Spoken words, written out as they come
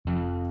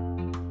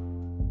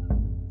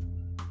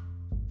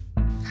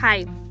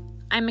Hi,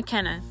 I'm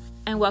McKenna,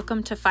 and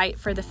welcome to Fight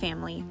for the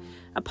Family,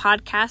 a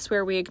podcast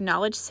where we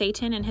acknowledge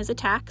Satan and his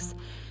attacks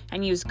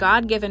and use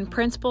God-given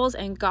principles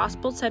and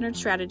gospel-centered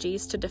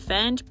strategies to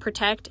defend,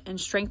 protect, and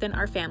strengthen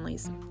our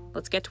families.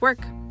 Let's get to work.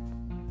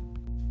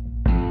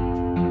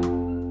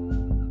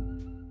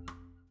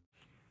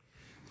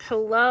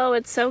 Hello,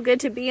 it's so good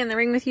to be in the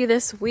ring with you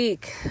this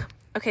week.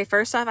 Okay,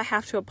 first off, I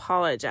have to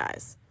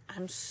apologize.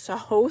 I'm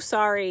so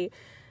sorry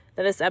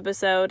that this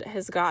episode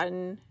has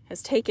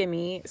taken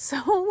me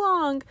so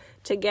long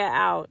to get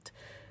out.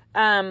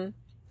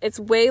 It's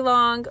way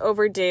long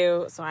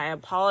overdue, so I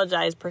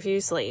apologize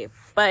profusely,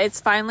 but it's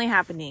finally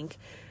happening.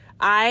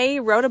 I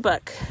wrote a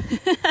book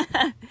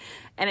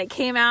and it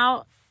came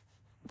out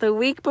the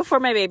week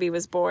before my baby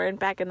was born,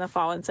 back in the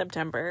fall in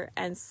September.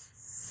 And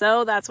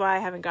so that's why I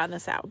haven't gotten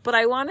this out. But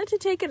I wanted to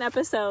take an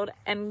episode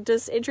and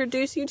just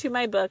introduce you to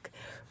my book,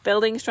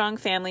 Building Strong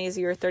Families,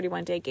 Your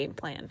 31-Day Game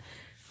Plan.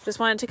 Just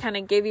wanted to kind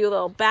of give you a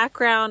little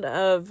background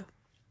of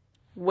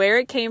where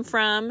it came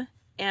from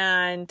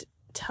and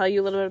tell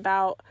you a little bit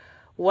about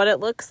what it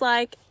looks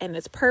like and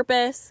its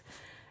purpose,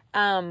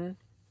 and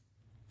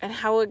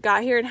how it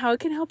got here and how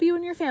it can help you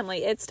and your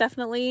family. It's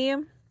definitely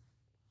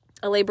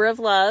a labor of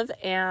love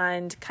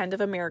and kind of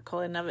a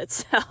miracle in of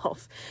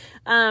itself.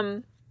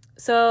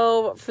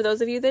 So for those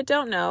of you that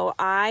don't know,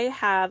 I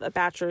have a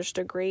bachelor's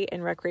degree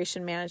in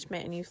recreation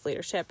management and youth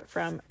leadership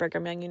from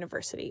Brigham Young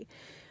University.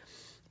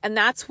 And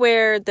that's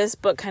where this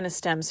book kind of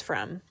stems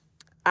from.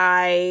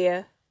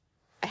 I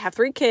have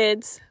 3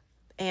 kids,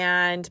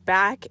 and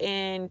back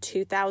in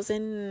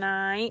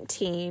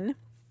 2019,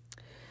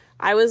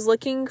 I was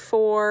looking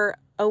for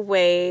a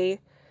way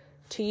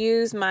to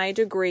use my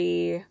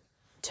degree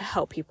to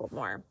help people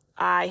more.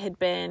 I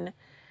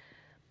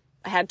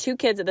had 2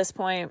 kids at this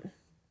point.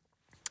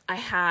 I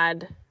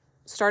had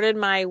started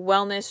my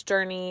wellness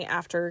journey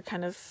after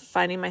kind of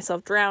finding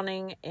myself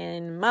drowning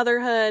in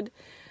motherhood.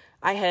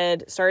 I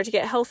had started to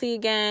get healthy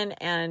again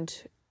and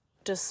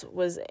just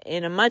was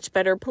in a much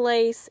better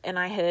place. And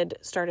I had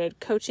started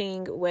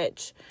coaching,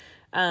 which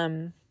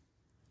had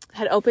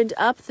opened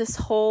up this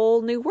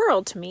whole new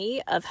world to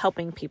me of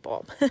helping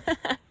people.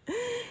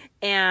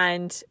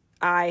 And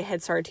I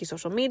had started to use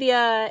social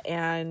media,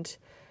 and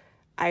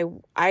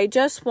I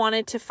just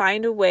wanted to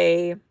find a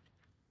way.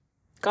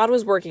 God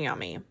was working on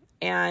me,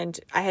 and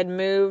I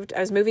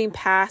was moving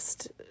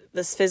past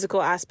this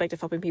physical aspect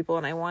of helping people,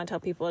 and I want to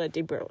help people at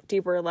a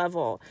deeper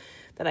level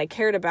that I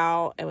cared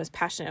about and was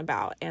passionate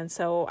about. And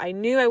so I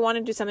knew I wanted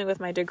to do something with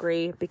my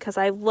degree because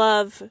I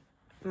love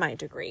my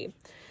degree.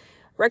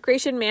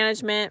 Recreation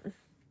management,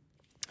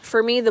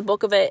 for me, the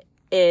bulk of it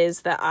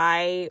is that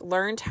I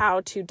learned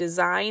how to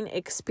design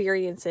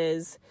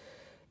experiences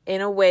in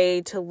a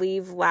way to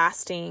leave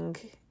lasting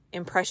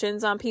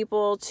impressions on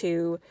people,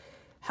 to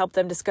help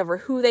them discover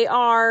who they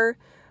are,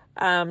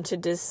 to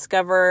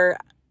discover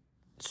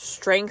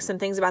strengths and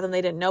things about them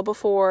they didn't know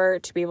before,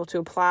 to be able to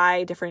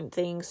apply different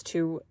things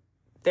to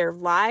their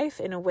life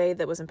in a way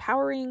that was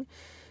empowering,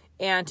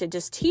 and to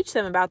just teach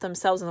them about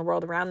themselves and the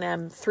world around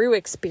them through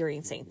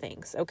experiencing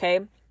things.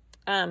 Okay.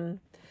 A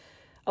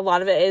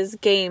lot of it is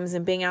games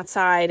and being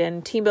outside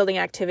and team building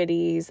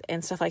activities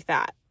and stuff like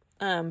that.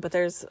 But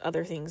there's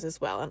other things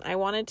as well. And I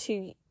wanted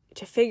to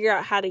figure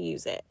out how to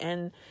use it.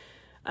 And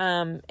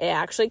it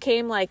actually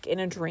came like in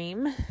a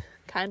dream,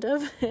 kind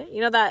of,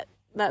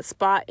 that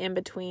spot in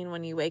between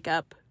when you wake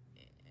up,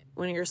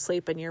 when you're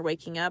asleep and you're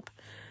waking up.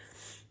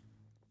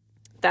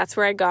 That's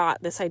where I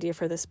got this idea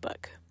for this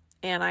book.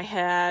 And I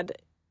had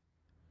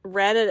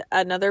read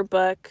another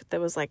book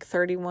that was like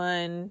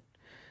 31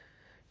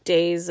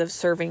 days of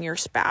serving your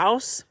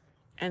spouse.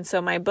 And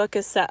so my book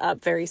is set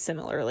up very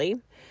similarly,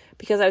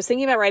 because I was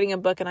thinking about writing a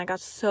book and I got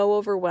so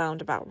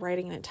overwhelmed about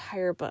writing an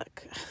entire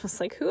book. I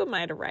was like, who am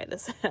I to write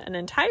an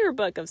entire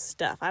book of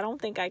stuff? I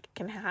don't think I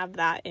can have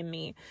that in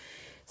me.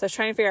 So I was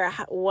trying to figure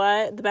out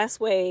what the best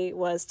way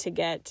was to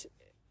get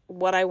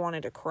what I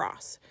wanted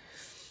across.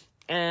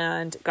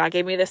 And God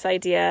gave me this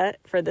idea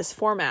for this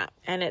format,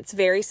 and it's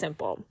very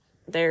simple.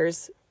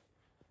 There's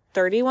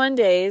 31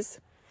 days,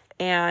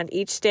 and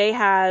each day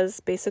has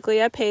basically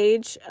a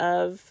page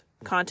of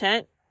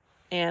content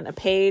and a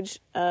page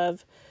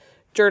of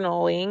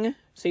journaling,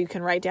 so you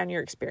can write down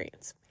your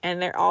experience.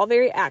 And they're all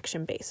very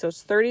action-based. So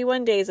it's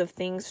 31 days of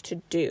things to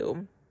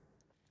do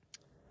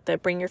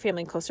that bring your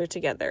family closer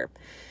together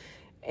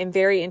in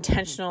very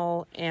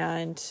intentional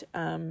and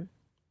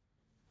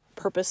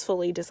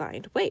purposefully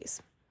designed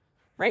ways,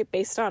 right?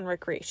 Based on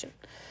recreation.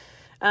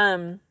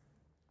 And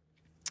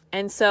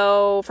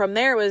so from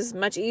there, it was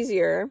much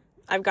easier.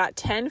 I've got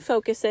 10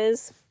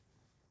 focuses,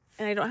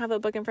 and I don't have a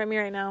book in front of me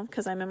right now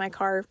because I'm in my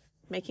car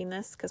making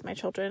this because my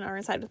children are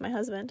inside with my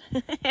husband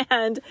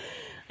and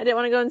I didn't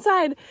want to go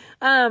inside.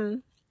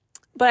 But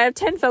I have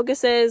 10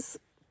 focuses,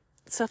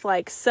 stuff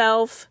like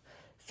self,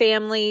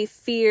 family,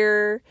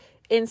 fear,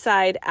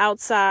 inside,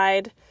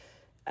 outside,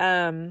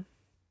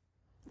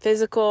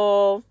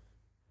 physical,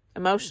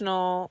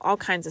 emotional, all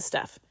kinds of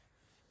stuff.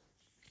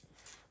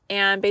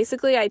 And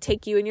basically I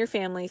take you and your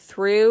family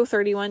through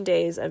 31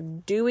 days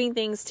of doing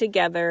things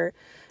together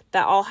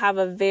that all have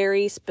a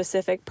very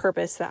specific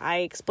purpose that I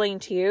explain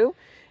to you.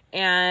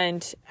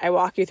 And I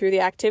walk you through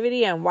the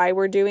activity and why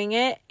we're doing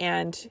it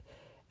and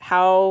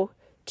how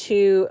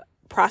to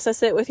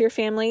process it with your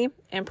family.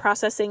 And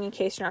processing, in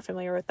case you're not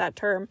familiar with that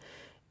term,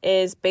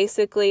 is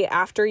basically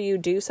after you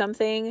do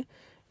something,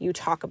 you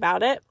talk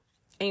about it,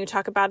 and you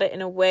talk about it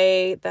in a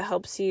way that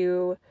helps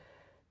you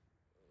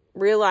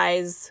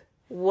realize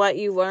what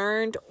you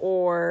learned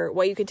or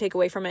what you can take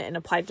away from it and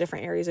apply to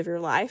different areas of your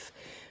life.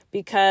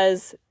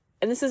 Because,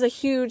 and this is a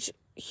huge,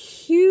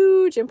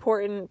 huge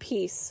important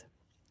piece,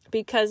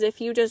 because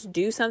if you just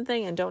do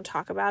something and don't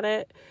talk about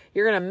it,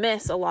 you're going to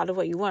miss a lot of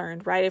what you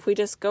learned, right? If we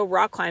just go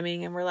rock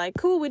climbing and we're like,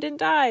 cool, we didn't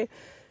die,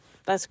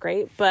 that's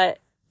great. But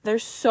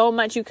there's so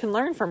much you can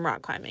learn from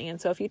rock climbing. And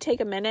so if you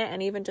take a minute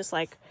and even just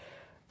like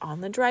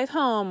on the drive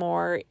home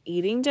or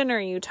eating dinner,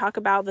 you talk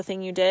about the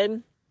thing you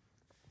did.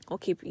 We'll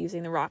keep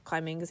using the rock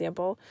climbing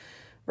example,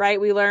 right?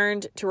 We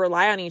learned to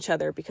rely on each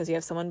other because you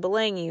have someone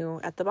belaying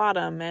you at the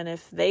bottom. And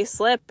if they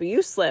slip,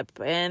 you slip,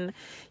 and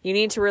you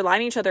need to rely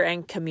on each other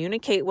and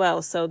communicate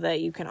well so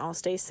that you can all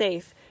stay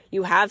safe.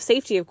 You have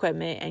safety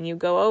equipment and you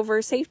go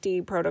over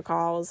safety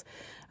protocols.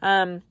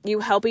 You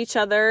help each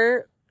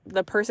other.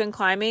 The person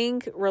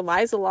climbing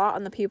relies a lot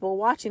on the people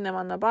watching them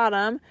on the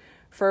bottom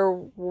for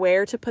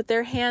where to put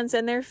their hands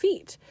and their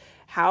feet.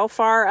 How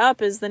far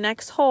up is the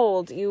next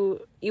hold? You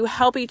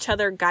help each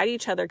other, guide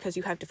each other, because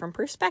you have different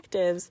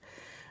perspectives.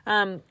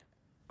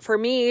 For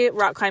me,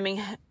 rock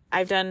climbing,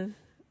 I've done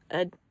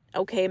an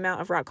okay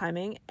amount of rock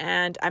climbing,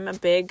 and I'm a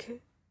big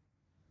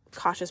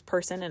cautious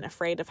person and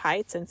afraid of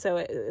heights. And so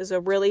it is a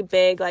really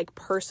big, like,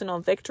 personal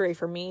victory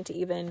for me to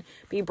even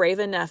be brave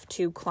enough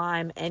to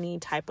climb any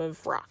type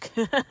of rock,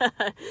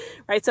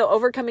 right? So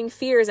overcoming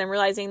fears and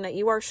realizing that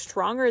you are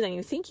stronger than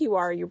you think you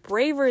are, you're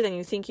braver than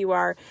you think you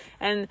are.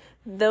 And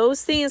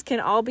those things can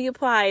all be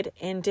applied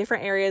in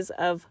different areas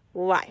of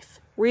life,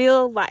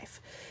 real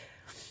life.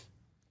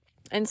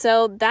 And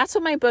so that's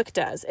what my book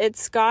does.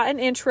 It's got an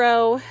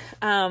intro.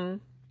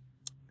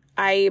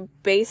 I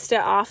based it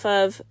off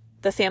of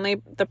a family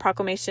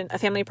proclamation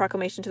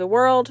to the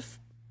world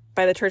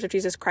by the Church of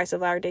Jesus Christ of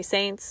Latter-day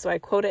Saints. So I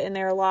quote it in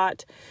there a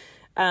lot,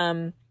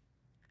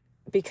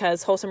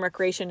 because wholesome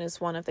recreation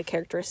is one of the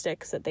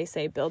characteristics that they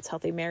say builds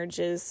healthy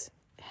marriages,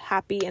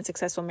 happy and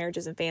successful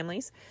marriages and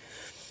families.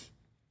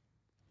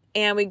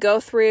 And we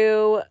go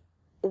through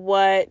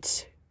a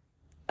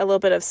little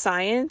bit of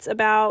science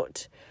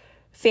about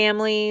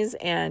families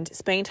and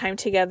spending time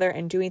together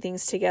and doing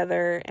things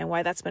together and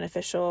why that's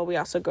beneficial. We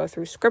also go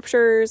through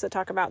scriptures that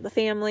talk about the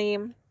family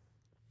and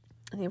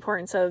the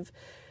importance of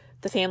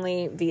the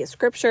family via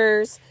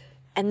scriptures.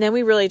 And then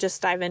we really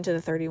just dive into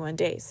the 31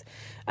 days.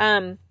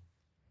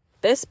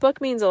 This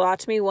book means a lot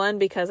to me, one,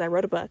 because I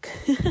wrote a book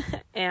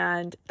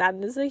and that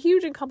is a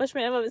huge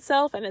accomplishment of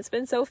itself. And it's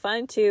been so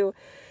fun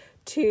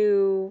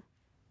to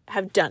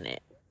have done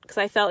it because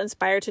I felt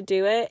inspired to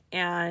do it,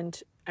 and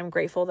I'm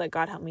grateful that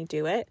God helped me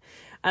do it.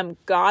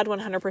 God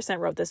 100%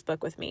 wrote this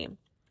book with me.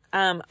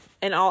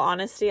 In all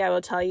honesty, I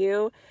will tell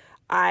you,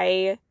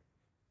 I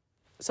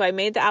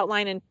made the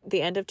outline in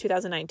the end of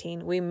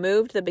 2019. We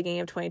moved the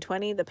beginning of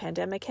 2020. The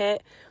pandemic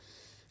hit.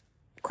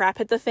 Crap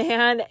hit the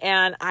fan,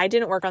 and I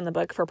didn't work on the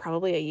book for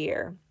probably a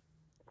year.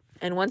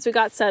 And once we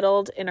got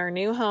settled in our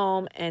new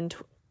home and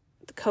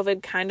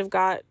COVID kind of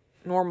got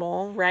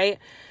normal, right?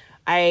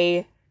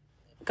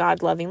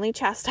 God lovingly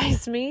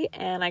chastised me,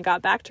 and I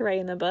got back to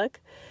writing the book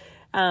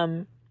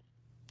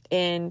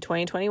in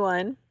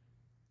 2021.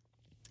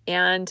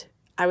 And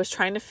I was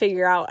trying to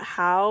figure out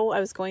how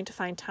I was going to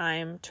find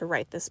time to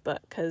write this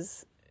book,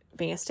 because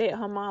being a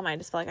stay-at-home mom, I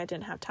just felt like I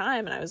didn't have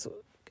time, and I was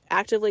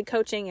actively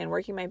coaching and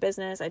working my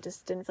business. I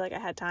just didn't feel like I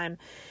had time.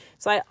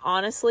 So I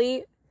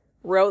honestly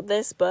wrote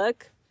this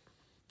book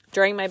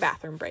during my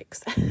bathroom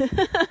breaks.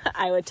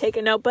 I would take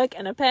a notebook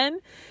and a pen,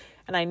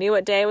 and I knew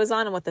what day I was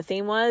on and what the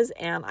theme was,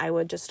 and I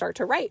would just start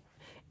to write.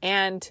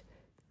 And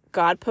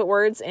God put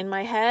words in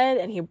my head,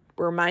 and he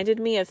reminded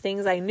me of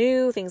things I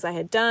knew, things I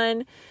had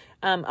done.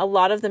 A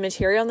lot of the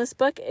material in this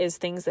book is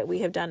things that we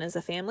have done as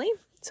a family.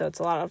 So it's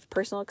a lot of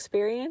personal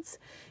experience,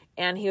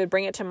 and he would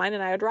bring it to mind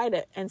and I would write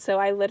it. And so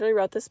I literally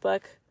wrote this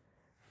book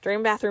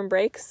during bathroom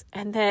breaks.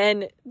 And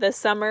then the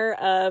summer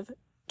of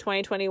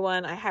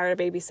 2021, I hired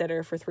a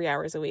babysitter for 3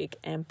 hours a week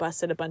and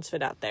busted a bunch of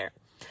it out there.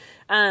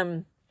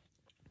 And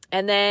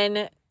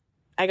then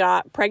I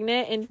got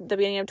pregnant in the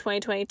beginning of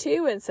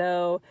 2022. And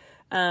so,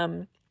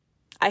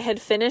 I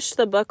had finished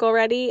the book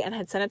already and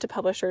had sent it to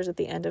publishers at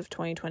the end of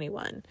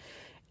 2021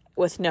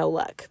 with no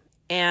luck.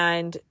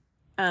 And,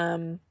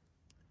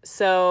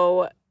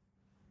 so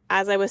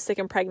as I was sick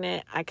and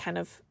pregnant, I kind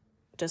of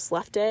just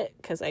left it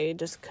because I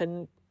just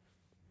couldn't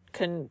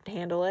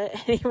handle it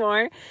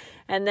anymore.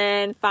 And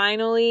then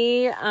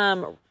finally,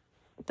 the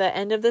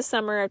end of the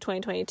summer of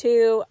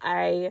 2022,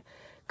 I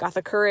got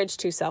the courage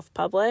to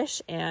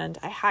self-publish, and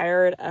I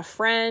hired a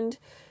friend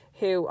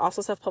who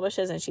also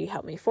self-publishes, and she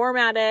helped me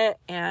format it,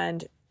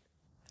 and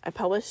I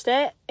published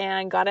it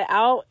and got it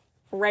out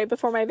right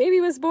before my baby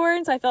was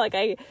born. So I felt like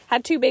I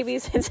had 2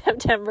 babies in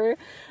September.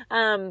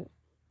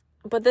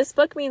 But this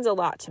book means a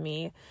lot to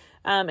me.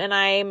 And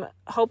I'm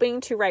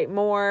hoping to write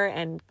more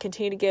and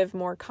continue to give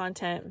more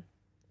content.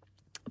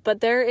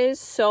 But there is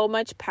so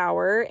much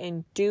power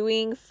in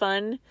doing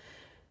fun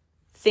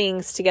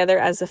things together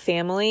as a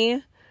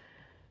family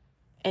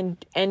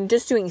and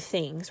just doing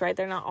things, right?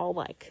 They're not all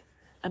like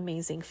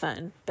amazing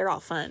fun. They're all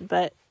fun,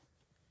 but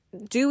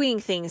doing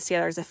things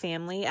together as a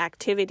family,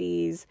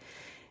 activities,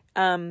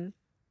 that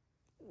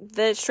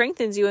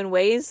strengthens you in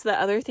ways that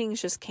other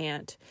things just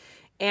can't.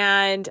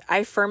 And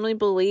I firmly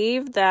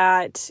believe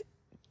that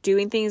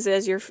doing things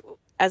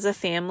as a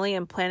family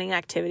and planning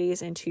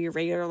activities into your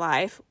regular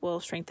life will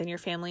strengthen your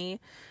family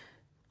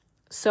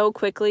so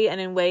quickly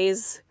and in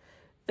ways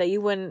that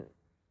you wouldn't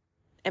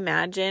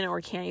imagine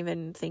or can't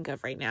even think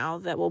of right now,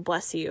 that will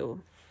bless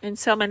you in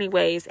so many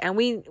ways. And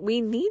we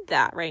need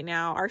that right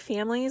now. The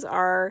families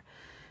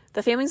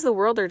of the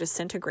world are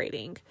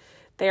disintegrating.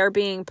 They are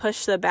being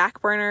pushed to the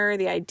back burner.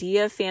 The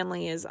idea of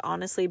family is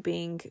honestly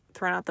being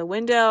thrown out the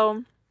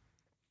window.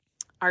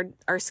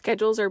 Our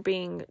schedules are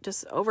being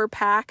just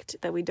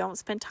overpacked, that we don't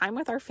spend time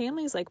with our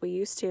families like we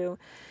used to.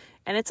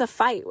 And it's a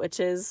fight, which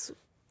is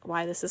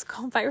why this is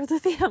called Fight with the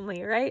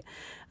Family, right?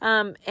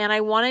 And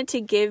I wanted to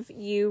give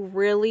you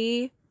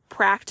really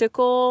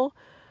practical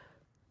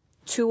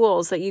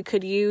tools that you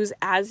could use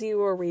as you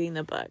were reading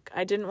the book.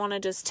 I didn't want to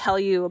just tell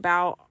you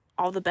about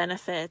all the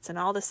benefits and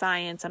all the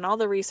science and all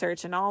the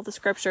research and all the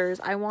scriptures.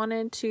 I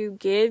wanted to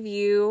give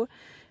you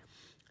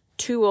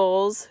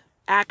tools,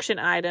 action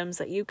items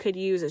that you could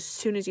use as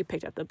soon as you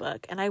picked up the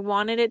book. And I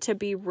wanted it to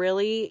be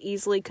really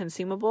easily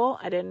consumable.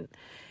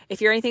 If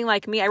you're anything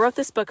like me, I wrote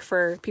this book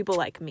for people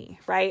like me,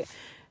 right?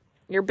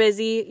 You're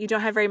busy, you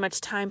don't have very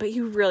much time, but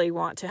you really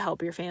want to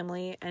help your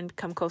family and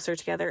come closer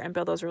together and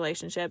build those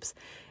relationships.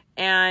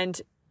 And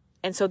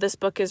so this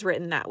book is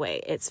written that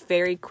way. It's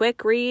very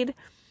quick read.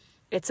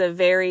 It's a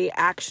very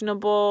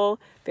actionable,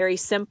 very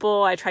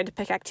simple. I tried to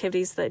pick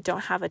activities that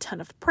don't have a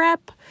ton of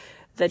prep,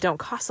 that don't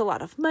cost a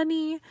lot of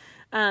money,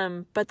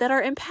 but that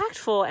are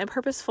impactful and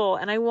purposeful.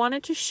 And I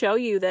wanted to show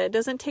you that it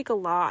doesn't take a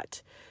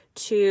lot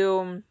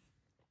to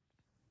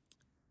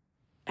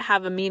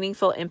have a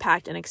meaningful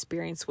impact and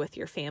experience with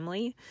your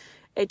family.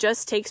 It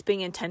just takes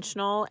being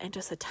intentional and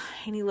just a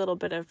tiny little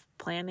bit of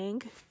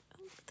planning,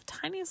 the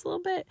tiniest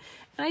little bit.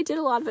 And I did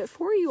a lot of it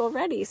for you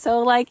already.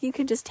 So you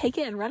can just take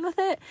it and run with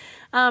it.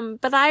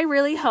 But I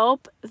really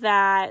hope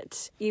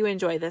that you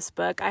enjoy this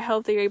book. I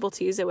hope that you're able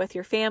to use it with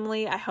your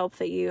family. I hope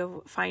that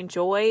you find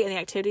joy in the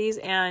activities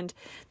and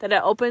that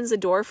it opens the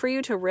door for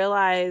you to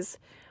realize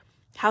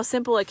how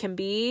simple it can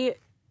be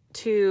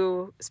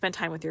to spend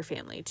time with your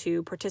family,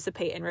 to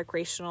participate in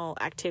recreational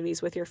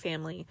activities with your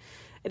family.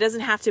 It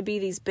doesn't have to be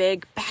these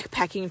big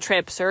backpacking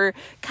trips or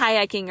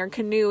kayaking or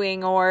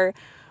canoeing or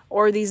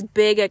these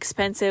big,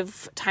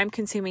 expensive,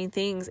 time-consuming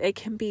things. It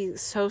can be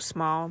so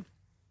small.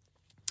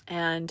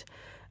 And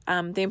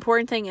the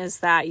important thing is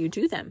that you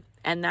do them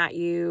and that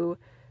you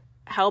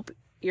help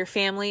your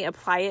family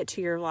apply it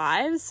to your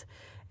lives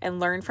and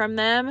learn from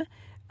them,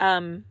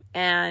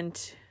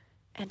 and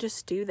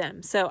just do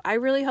them. So I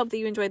really hope that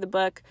you enjoyed the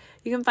book.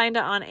 You can find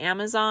it on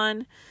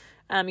Amazon.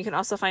 You can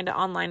also find it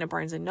online at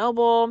Barnes &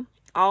 Noble.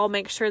 I'll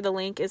make sure the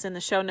link is in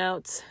the show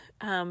notes.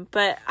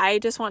 But I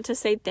just want to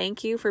say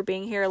thank you for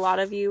being here. A lot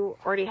of you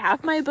already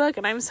have my book,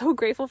 and I'm so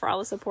grateful for all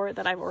the support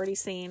that I've already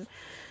seen.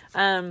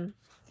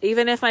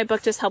 Even if my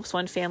book just helps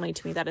one family,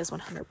 to me, that is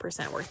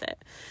 100% worth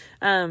it.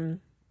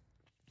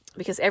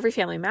 Because every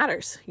family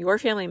matters. Your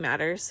family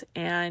matters.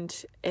 And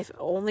if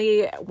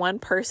only one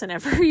person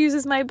ever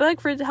uses my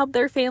book to help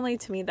their family,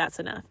 to me, that's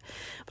enough.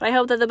 But I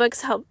hope that the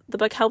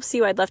book helps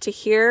you. I'd love to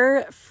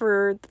hear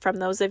from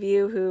those of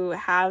you who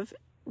have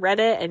read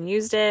it and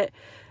used it,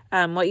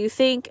 what you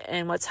think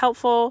and what's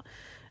helpful,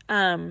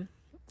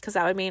 because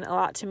that would mean a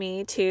lot to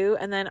me too.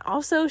 And then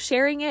also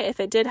sharing it, if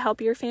it did help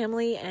your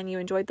family and you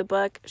enjoyed the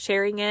book,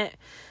 sharing it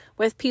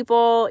with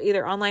people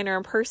either online or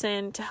in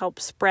person to help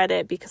spread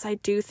it, because I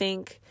do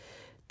think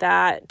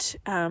that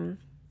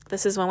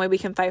this is one way we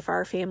can fight for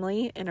our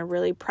family in a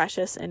really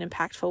precious and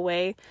impactful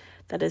way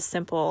that is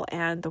simple,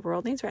 and the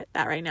world needs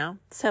that right now.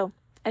 So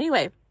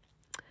anyway,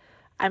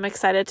 I'm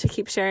excited to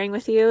keep sharing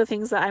with you the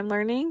things that I'm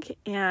learning,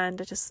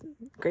 and just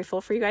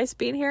grateful for you guys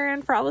being here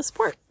and for all the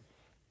support.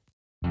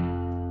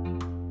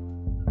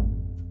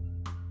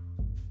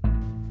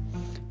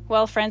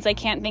 Well, friends, I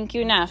can't thank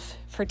you enough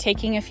for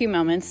taking a few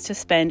moments to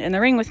spend in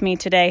the ring with me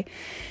today.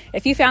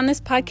 If you found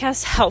this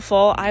podcast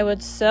helpful, I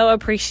would so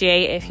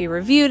appreciate if you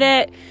reviewed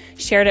it,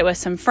 shared it with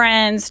some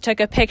friends,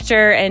 took a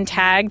picture, and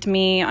tagged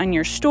me on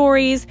your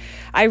stories.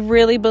 I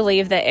really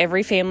believe that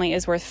every family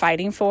is worth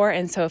fighting for,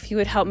 and so if you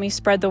would help me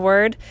spread the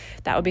word,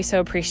 that would be so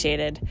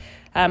appreciated.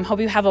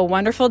 Hope you have a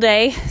wonderful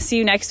day. See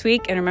you next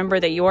week, and remember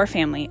that your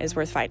family is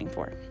worth fighting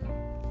for.